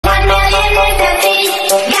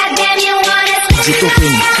DJ talking.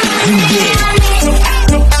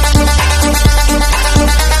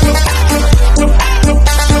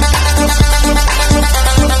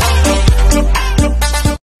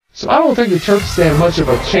 So I don't think the Terps stand much of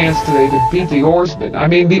a chance today to beat the OARSMEN. I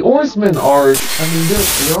mean, the OARSMEN are...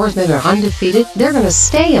 the OARSMEN are undefeated. They're going to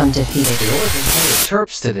stay undefeated. The OARSMEN play the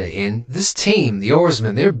Terps today, and this team, the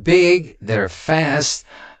OARSMEN, they're big, they're fast,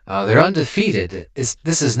 they're undefeated.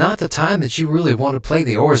 This is not the time that you really want to play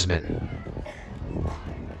the OARSMEN.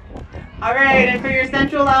 All right, and for your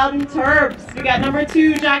Central Loudoun Terps, we got number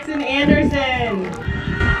 2, Jaxson Anderson.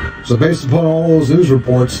 So based upon all those news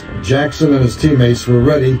reports, Jaxson and his teammates were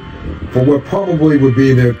ready for what probably would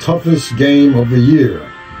be their toughest game of the year.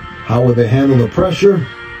 How would they handle the pressure?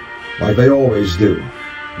 Like they always do.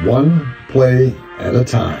 One play at a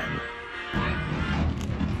time.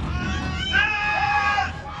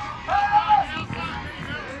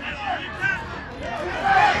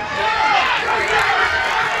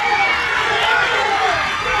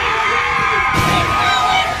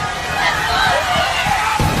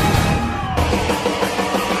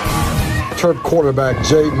 Terp quarterback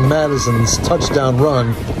Jaden Madison's touchdown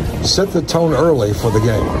run set the tone early for the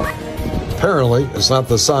game. Apparently, it's not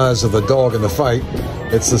the size of the dog in the fight,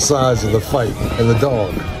 it's the size of the fight in the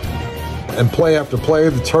dog. And play after play,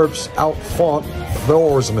 the Terps outfought the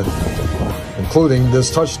OARSMEN, including this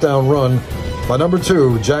touchdown run by number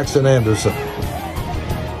 2, Jaxson Anderson.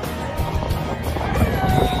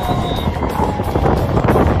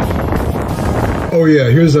 Oh yeah,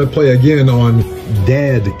 here's that play again on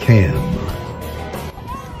Dad Cam.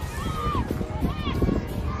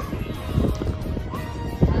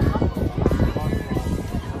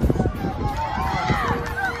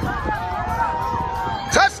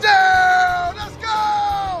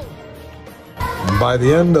 By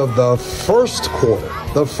the end of the first quarter,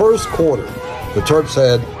 the Terps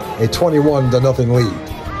had a 21-0 lead.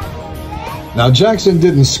 Now, Jaxson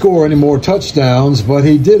didn't score any more touchdowns, but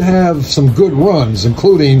he did have some good runs,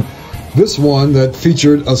 including this one that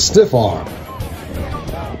featured a stiff arm.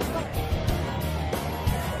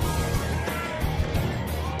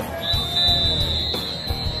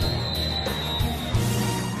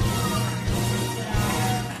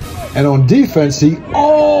 And on defense, he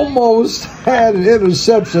almost had an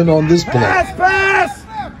interception on this play. Pass!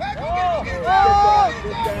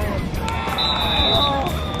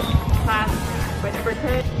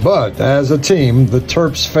 But as a team, the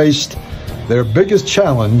Terps faced their biggest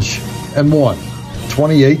challenge and won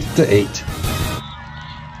 28-8.